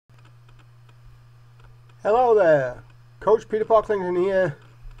Hello there, Coach Peter Pocklington here.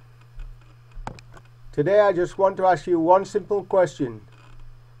 Today I just want to ask you one simple question.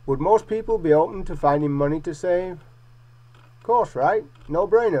 Would most people be open to finding money to save? Of course, right? No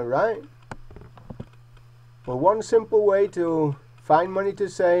brainer, right? Well, one simple way to find money to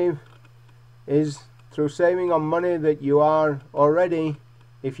save is through saving on money that you are already,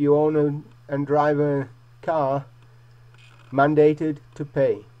 if you own and drive a car, mandated to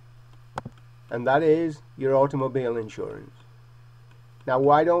pay. And that is your automobile insurance. Now,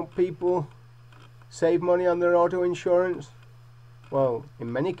 why don't people save money on their auto insurance? Well,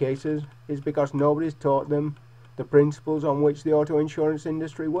 in many cases, it's because nobody's taught them the principles on which the auto insurance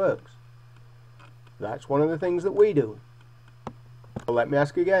industry works. That's one of the things that we do. So let me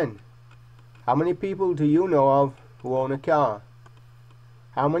ask again. How many people do you know of who own a car?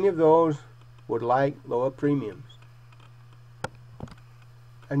 How many of those would like lower premiums?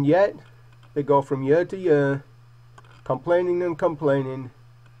 And yet, they go from year to year, complaining and complaining,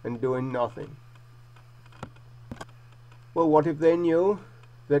 and doing nothing. Well, what if they knew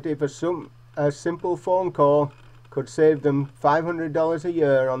that if a simple phone call could save them $500 a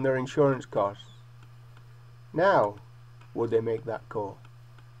year on their insurance costs? Now, would they make that call?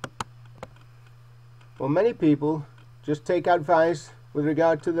 Well, many people just take advice with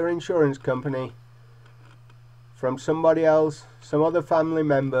regard to their insurance company from somebody else, some other family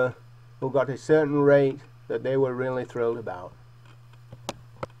member, who got a certain rate that they were really thrilled about.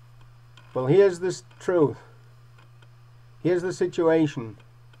 Well, here's the truth. Here's the situation.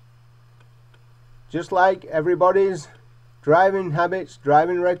 Just like everybody's driving habits,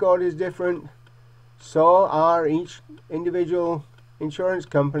 driving record is different, so are each individual insurance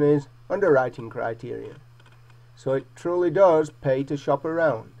company's underwriting criteria. So it truly does pay to shop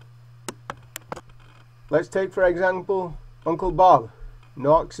around. Let's take, for example, Uncle Bob.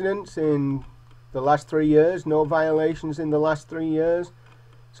 No accidents in the last 3 years, no violations in the last 3 years.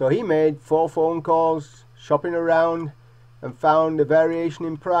 So he made 4 phone calls, shopping around, and found a variation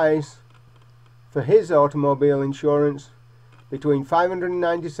in price for his automobile insurance between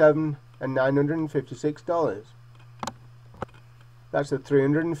 $597 and $956. That's a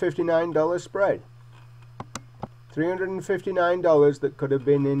 $359 spread. $359 that could have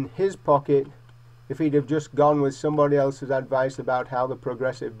been in his pocket if he'd have just gone with somebody else's advice about how the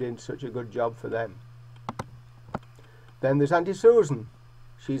Progressive did such a good job for them. Then there's Auntie Susan.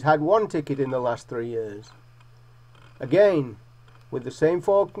 She's had 1 ticket in the last 3 years. Again, with the same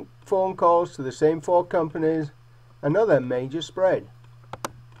 4 phone calls to the same 4 companies, another major spread.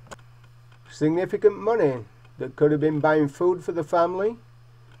 Significant money that could have been buying food for the family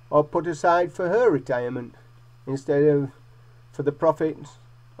or put aside for her retirement instead of for the profits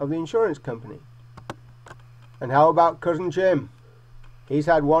of the insurance company. And how about Cousin Jim? He's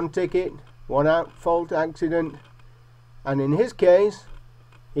had 1 ticket, 1 at-fault accident, and in his case,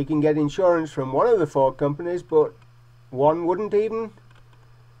 he can get insurance from one of the 4 companies, but one wouldn't even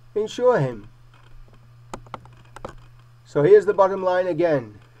insure him. So here's the bottom line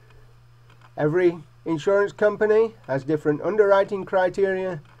again. Every insurance company has different underwriting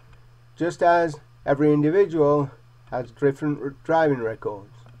criteria, just as every individual has different driving records.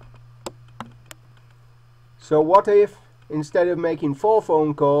 So what if, instead of making 4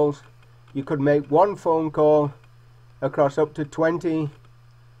 phone calls, you could make 1 phone call across up to 20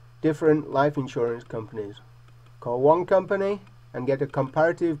 different life insurance companies? Call 1 company and get a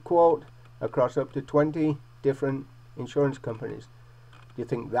comparative quote across up to 20 different insurance companies. Do you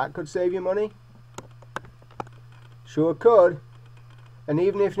think that could save you money? Sure could. And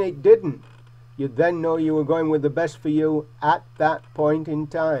even if it didn't, you'd then know you were going with the best for you at that point in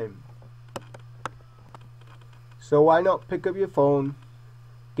time. So why not pick up your phone,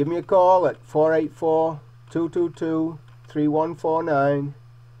 give me a call at 484-222-3149,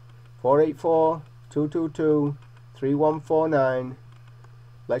 484-222-3149.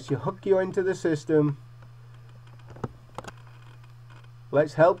 Let's hook you into the system.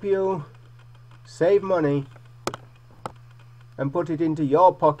 Let's help you save money and put it into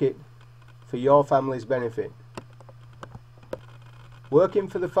your pocket for your family's benefit. Working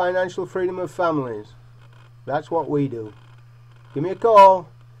for the financial freedom of families. That's what we do. Give me a call,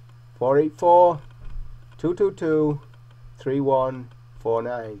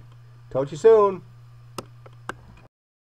 484-222-3149. Talk to you soon.